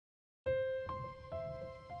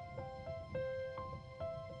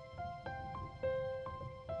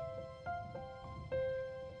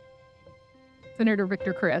Senator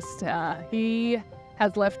Victor Crist. He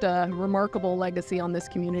has left a remarkable legacy on this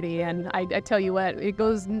community, and I tell you what,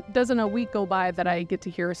 doesn't a week go by that I get to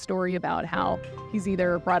hear a story about how he's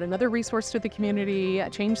either brought another resource to the community,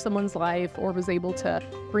 changed someone's life, or was able to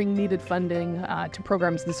bring needed funding to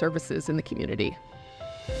programs and services in the community.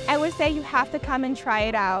 I would say you have to come and try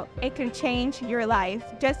it out. It can change your life.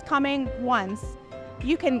 Just coming once,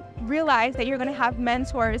 you can realize that you're going to have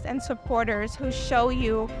mentors and supporters who show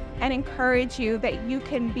you and encourage you that you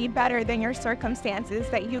can be better than your circumstances,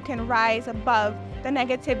 that you can rise above the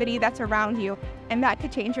negativity that's around you, and that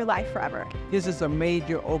could change your life forever. This is a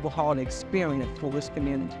major overhaul experience for this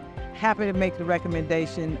community. Happy to make the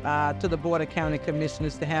recommendation to the Board of County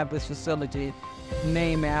Commissioners to have this facility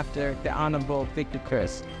named after the Honorable Victor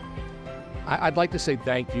Crist. I'd like to say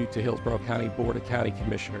thank you to Hillsborough County Board of County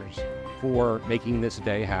Commissioners for making this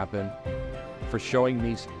day happen, for showing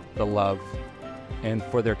me the love, and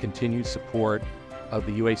for their continued support of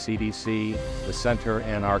the UACDC, the center,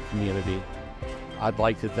 and our community. I'd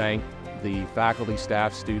like to thank the faculty,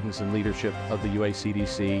 staff, students, and leadership of the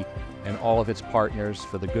UACDC and all of its partners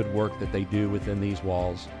for the good work that they do within these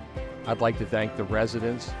walls. I'd like to thank the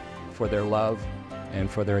residents for their love and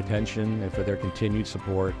for their attention and for their continued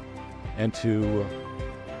support, and to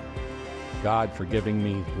God for giving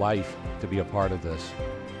me life to be a part of this.